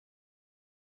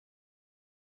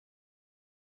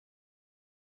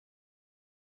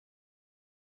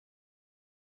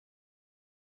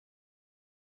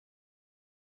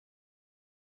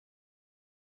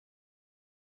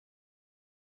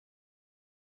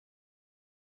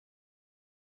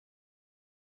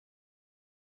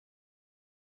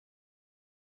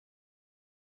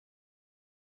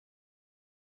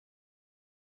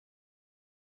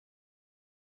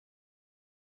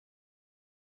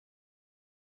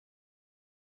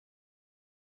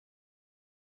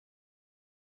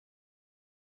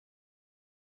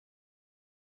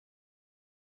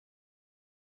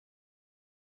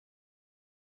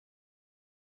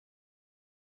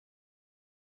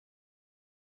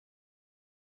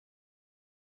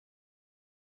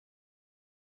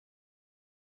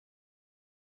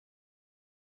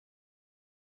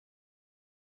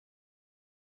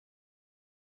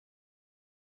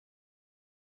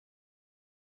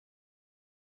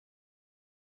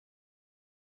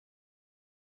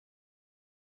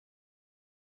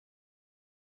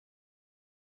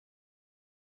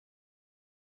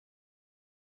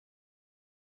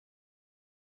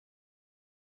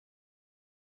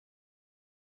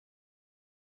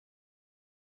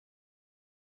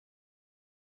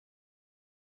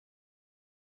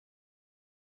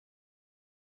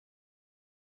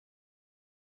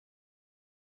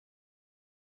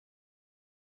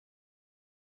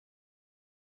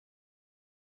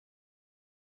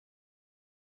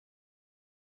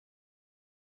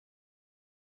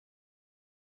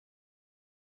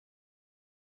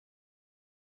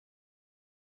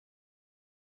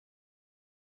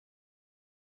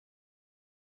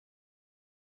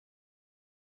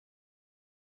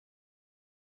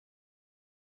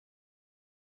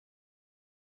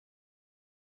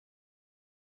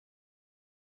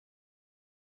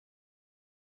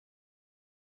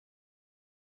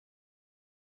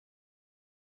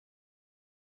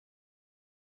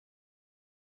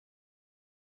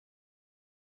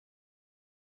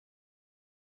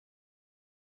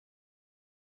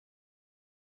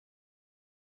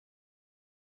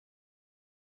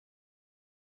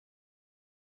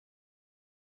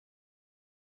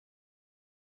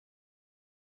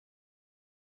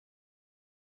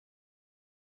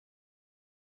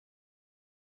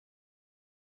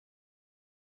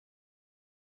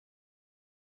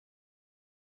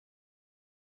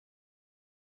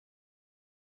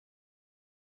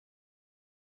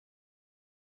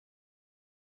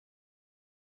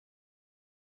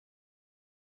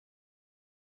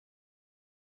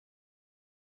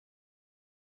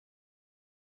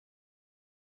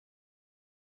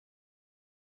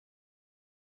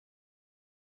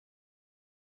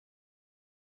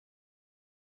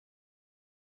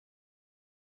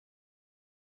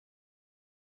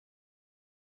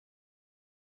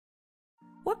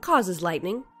What causes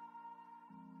lightning?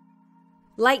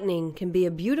 Lightning can be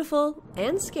a beautiful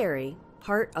and scary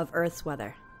part of Earth's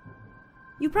weather.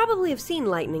 You probably have seen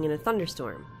lightning in a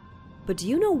thunderstorm, but do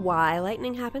you know why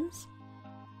lightning happens?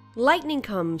 Lightning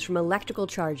comes from electrical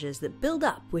charges that build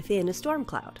up within a storm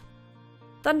cloud.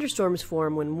 Thunderstorms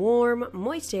form when warm,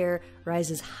 moist air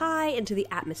rises high into the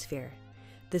atmosphere.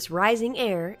 This rising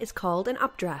air is called an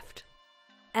updraft.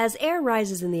 As air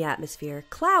rises in the atmosphere,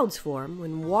 clouds form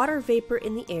when water vapor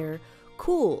in the air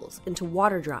cools into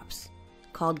water drops,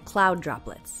 called cloud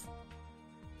droplets.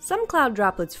 Some cloud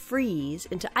droplets freeze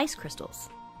into ice crystals.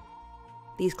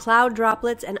 These cloud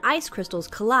droplets and ice crystals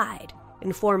collide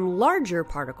and form larger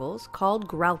particles called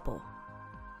graupel.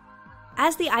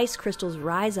 As the ice crystals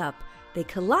rise up, they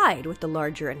collide with the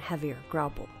larger and heavier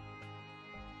graupel.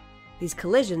 These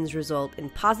collisions result in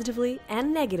positively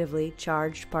and negatively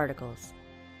charged particles.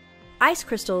 Ice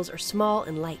crystals are small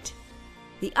and light.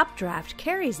 The updraft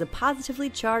carries the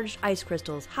positively charged ice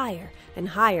crystals higher and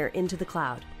higher into the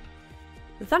cloud.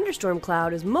 The thunderstorm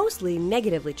cloud is mostly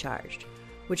negatively charged,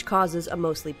 which causes a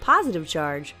mostly positive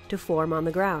charge to form on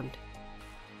the ground.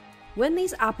 When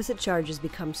these opposite charges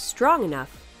become strong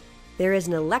enough, there is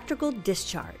an electrical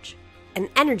discharge, an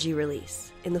energy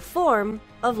release, in the form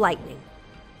of lightning.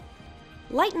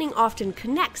 Lightning often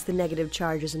connects the negative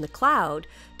charges in the cloud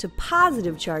to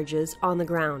positive charges on the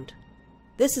ground.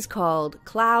 This is called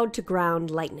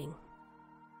cloud-to-ground lightning.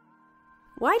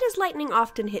 Why does lightning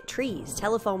often hit trees,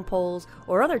 telephone poles,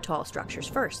 or other tall structures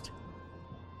first?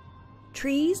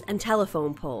 Trees and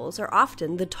telephone poles are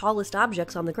often the tallest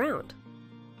objects on the ground.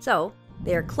 So,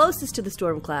 they are closest to the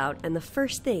storm cloud and the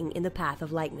first thing in the path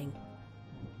of lightning.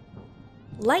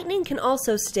 Lightning can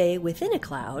also stay within a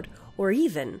cloud or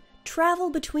even travel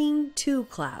between two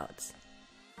clouds.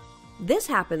 This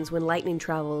happens when lightning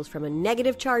travels from a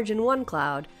negative charge in one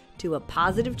cloud to a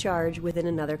positive charge within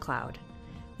another cloud.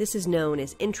 This is known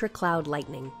as intra-cloud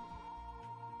lightning.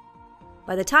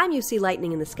 By the time you see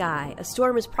lightning in the sky, a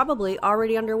storm is probably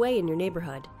already underway in your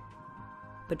neighborhood.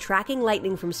 But tracking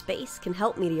lightning from space can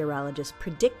help meteorologists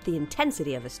predict the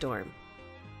intensity of a storm.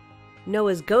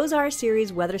 NOAA's GOES-R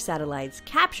series weather satellites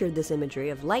captured this imagery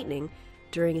of lightning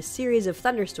during a series of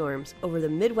thunderstorms over the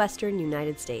Midwestern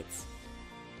United States.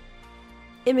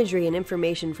 Imagery and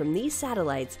information from these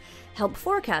satellites help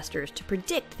forecasters to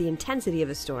predict the intensity of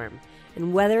a storm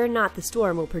and whether or not the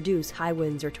storm will produce high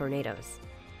winds or tornadoes.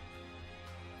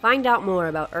 Find out more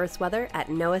about Earth's weather at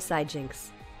NOAA SciJinx.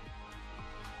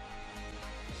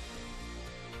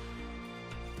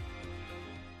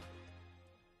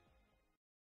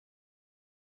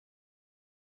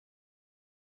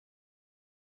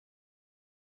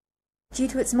 Due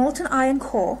to its molten iron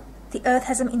core, the Earth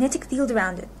has a magnetic field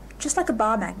around it, just like a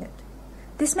bar magnet.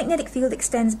 This magnetic field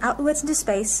extends outwards into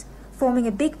space, forming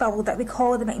a big bubble that we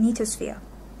call the magnetosphere.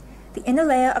 The inner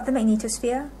layer of the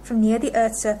magnetosphere, from near the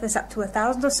Earth's surface up to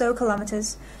 1,000 or so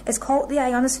kilometers, is called the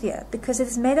ionosphere because it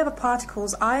is made up of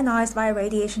particles ionized via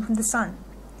radiation from the sun.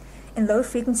 In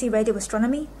low-frequency radio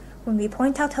astronomy, when we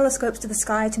point our telescopes to the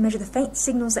sky to measure the faint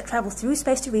signals that travel through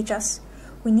space to reach us,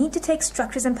 we need to take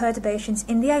structures and perturbations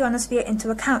in the ionosphere into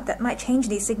account that might change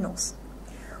these signals.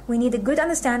 We need a good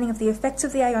understanding of the effects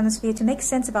of the ionosphere to make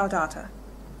sense of our data.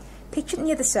 Pictured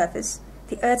near the surface,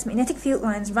 the Earth's magnetic field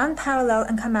lines run parallel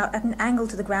and come out at an angle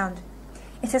to the ground.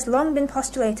 It has long been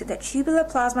postulated that tubular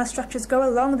plasma structures go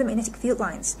along the magnetic field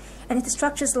lines, and it is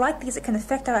structures like these that can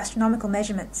affect our astronomical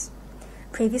measurements.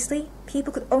 Previously,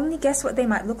 people could only guess what they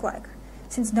might look like,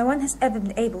 since no one has ever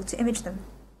been able to image them.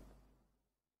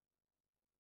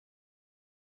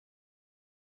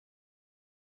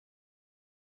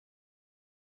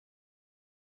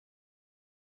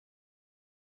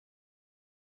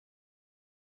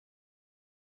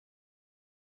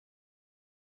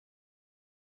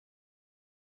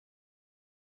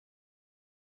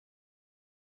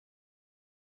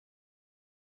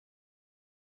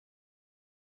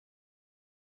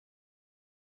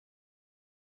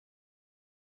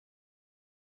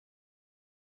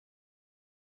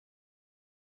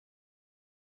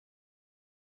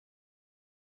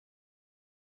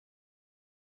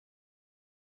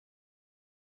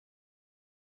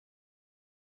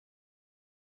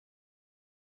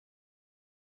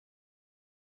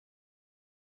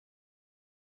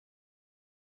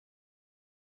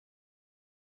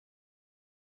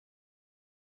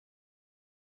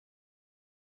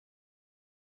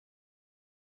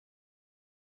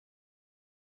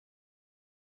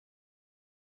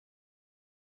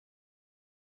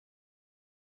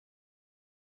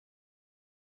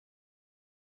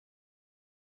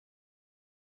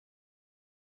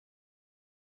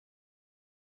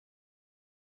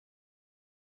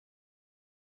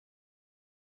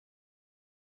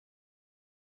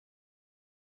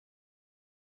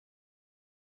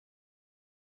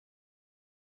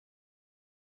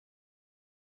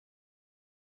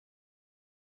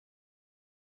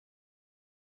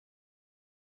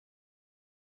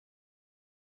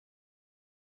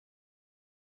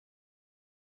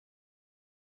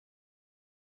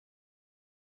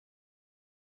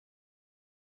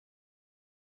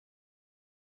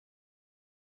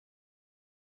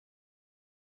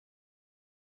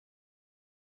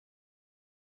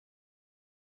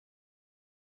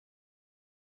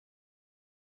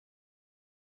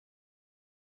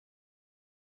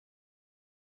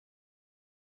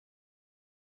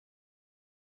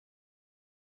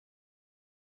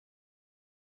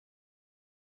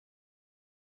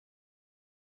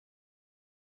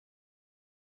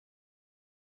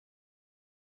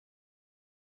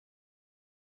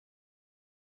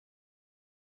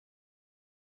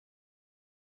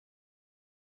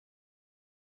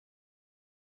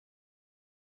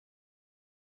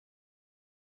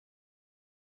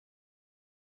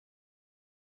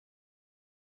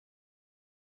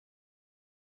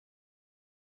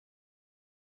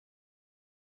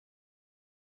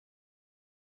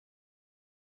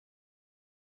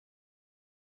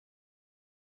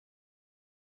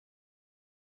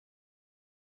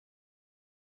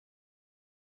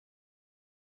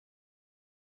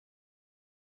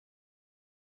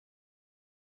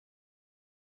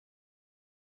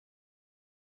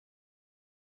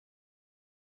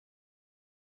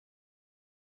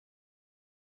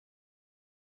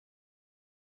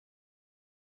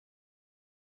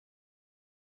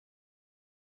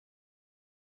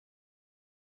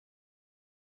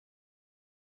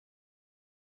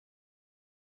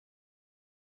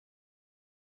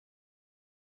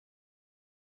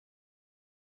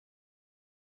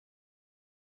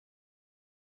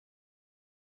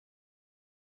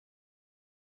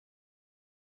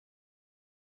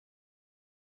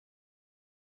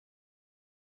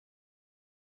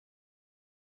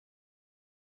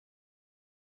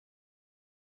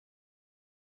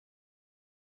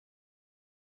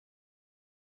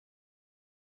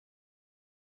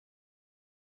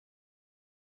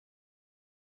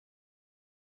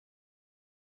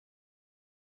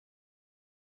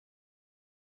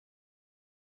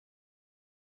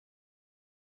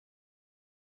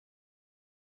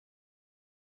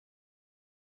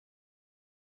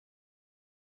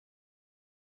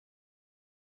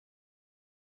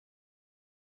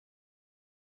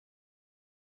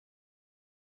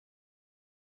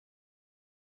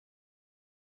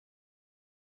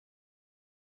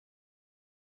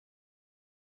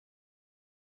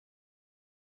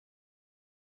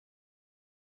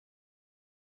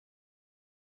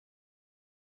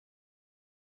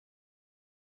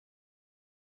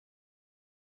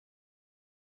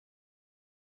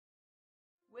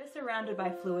 We're surrounded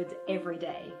by fluids every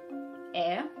day.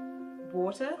 Air,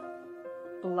 water,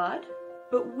 blood,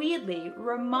 but weirdly,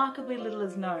 remarkably little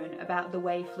is known about the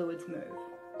way fluids move.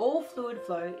 All fluid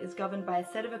flow is governed by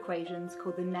a set of equations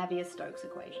called the Navier-Stokes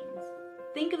equations.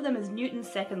 Think of them as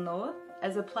Newton's second law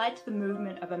as applied to the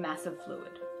movement of a massive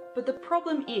fluid. But the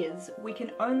problem is, we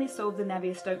can only solve the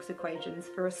Navier-Stokes equations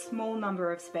for a small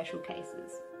number of special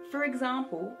cases. For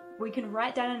example, we can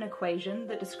write down an equation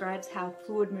that describes how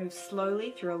fluid moves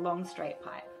slowly through a long straight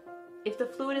pipe. If the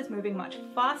fluid is moving much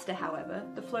faster, however,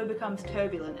 the flow becomes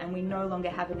turbulent and we no longer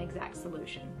have an exact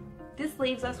solution. This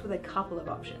leaves us with a couple of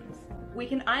options. We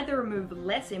can either remove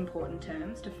less important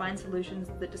terms to find solutions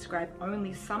that describe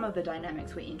only some of the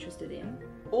dynamics we're interested in,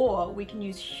 or we can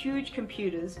use huge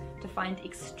computers to find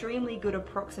extremely good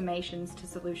approximations to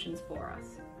solutions for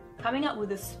us. Coming up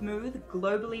with a smooth,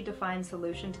 globally defined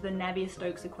solution to the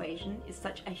Navier-Stokes equation is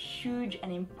such a huge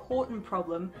and important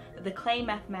problem that the Clay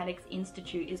Mathematics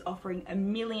Institute is offering $1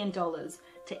 million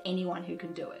to anyone who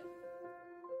can do it.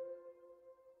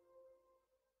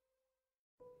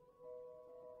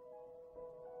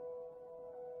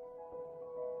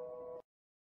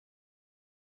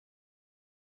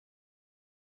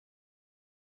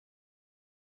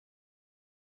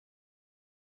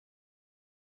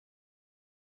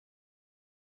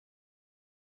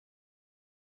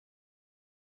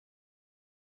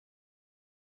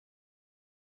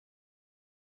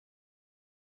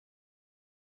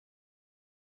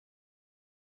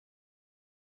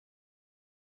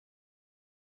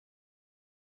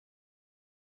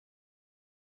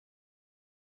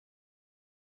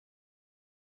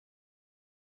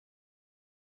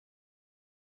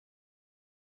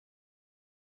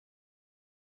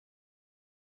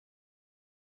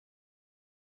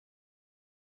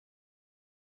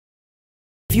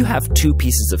 If you have two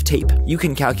pieces of tape, you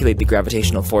can calculate the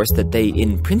gravitational force that they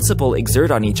in principle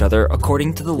exert on each other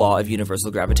according to the law of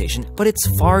universal gravitation, but it's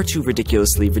far too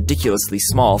ridiculously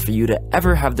small for you to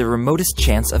ever have the remotest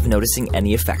chance of noticing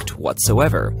any effect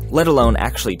whatsoever, let alone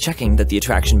actually checking that the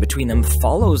attraction between them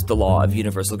follows the law of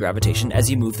universal gravitation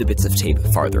as you move the bits of tape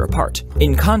farther apart.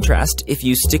 In contrast, if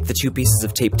you stick the two pieces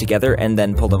of tape together and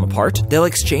then pull them apart, they'll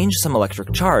exchange some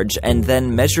electric charge and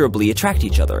then measurably attract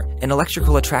each other, an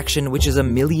electrical attraction which is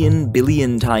a million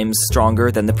billion times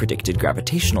stronger than the predicted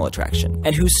gravitational attraction,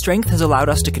 and whose strength has allowed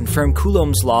us to confirm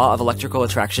Coulomb's law of electrical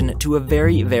attraction to a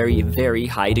very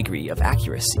high degree of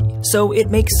accuracy. So it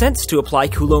makes sense to apply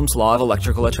Coulomb's law of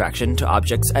electrical attraction to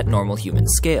objects at normal human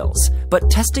scales.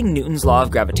 But testing Newton's law of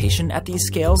gravitation at these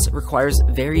scales requires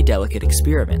very delicate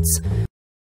experiments.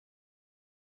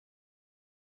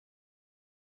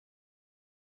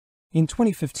 In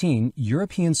 2015,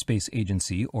 European Space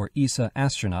Agency, or ESA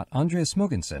astronaut Andreas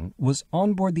Mogensen was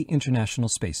on board the International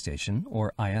Space Station,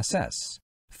 or ISS,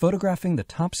 photographing the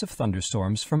tops of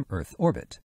thunderstorms from Earth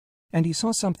orbit. And he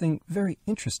saw something very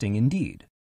interesting indeed: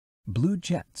 blue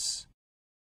jets.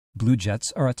 Blue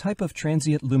jets are a type of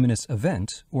transient luminous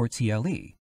event, or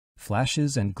TLE,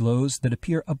 flashes and glows that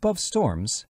appear above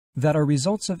storms that are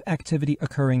results of activity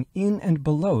occurring in and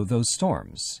below those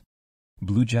storms.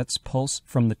 Blue jets pulse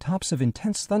from the tops of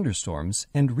intense thunderstorms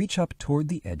and reach up toward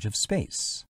the edge of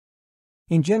space.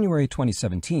 In January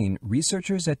 2017,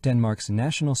 researchers at Denmark's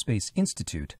National Space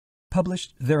Institute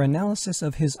published their analysis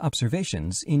of his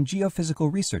observations in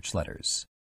Geophysical Research Letters.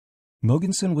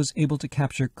 Mogensen was able to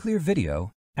capture clear video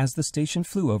as the station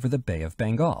flew over the Bay of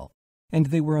Bengal, and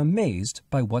they were amazed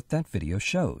by what that video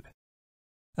showed.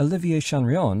 Olivier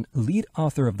Chanrion, lead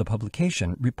author of the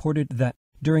publication, reported that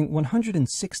during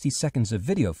 160 seconds of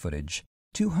video footage,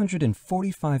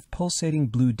 245 pulsating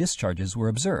blue discharges were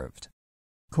observed,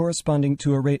 corresponding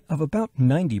to a rate of about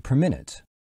 90 per minute.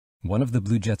 One of the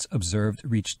blue jets observed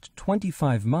reached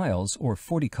 25 miles or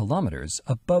 40 kilometers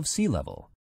above sea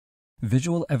level.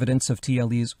 Visual evidence of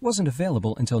TLEs wasn't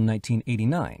available until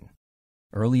 1989.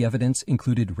 Early evidence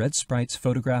included red sprites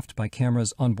photographed by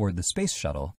cameras on board the space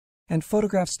shuttle and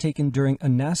photographs taken during a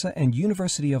NASA and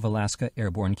University of Alaska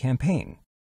airborne campaign.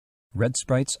 Red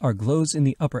sprites are glows in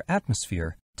the upper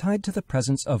atmosphere tied to the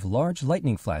presence of large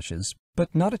lightning flashes,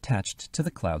 but not attached to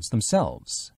the clouds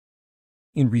themselves.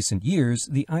 In recent years,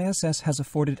 the ISS has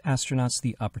afforded astronauts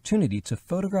the opportunity to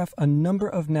photograph a number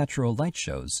of natural light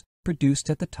shows produced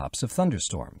at the tops of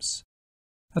thunderstorms.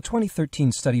 A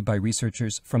 2013 study by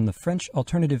researchers from the French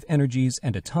Alternative Energies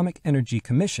and Atomic Energy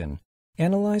Commission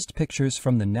analyzed pictures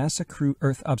from the NASA Crew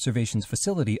Earth Observations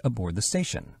Facility aboard the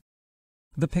station.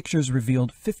 The pictures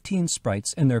revealed 15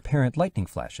 sprites and their parent lightning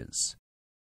flashes.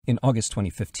 In August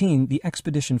 2015, the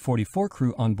Expedition 44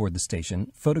 crew on board the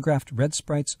station photographed red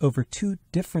sprites over two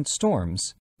different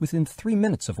storms within 3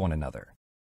 minutes of one another.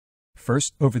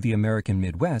 first over the American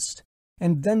Midwest,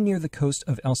 and then near the coast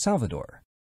of El Salvador.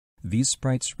 These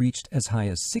sprites reached as high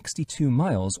as 62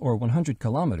 miles or 100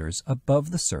 kilometers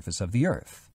above the surface of the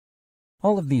Earth.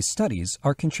 All of these studies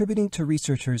are contributing to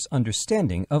researchers'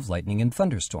 understanding of lightning and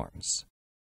thunderstorms,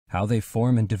 how they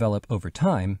form and develop over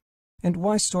time, and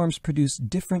why storms produce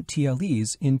different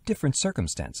TLEs in different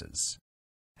circumstances.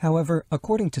 However,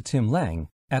 according to Tim Lang,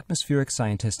 atmospheric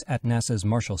scientist at NASA's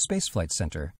Marshall Space Flight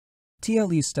Center,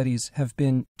 TLE studies have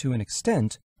been, to an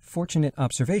extent, fortunate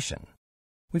observation.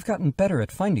 We've gotten better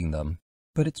at finding them,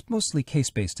 but it's mostly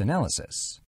case-based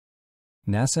analysis.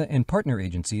 NASA and partner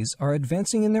agencies are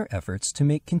advancing in their efforts to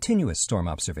make continuous storm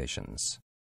observations.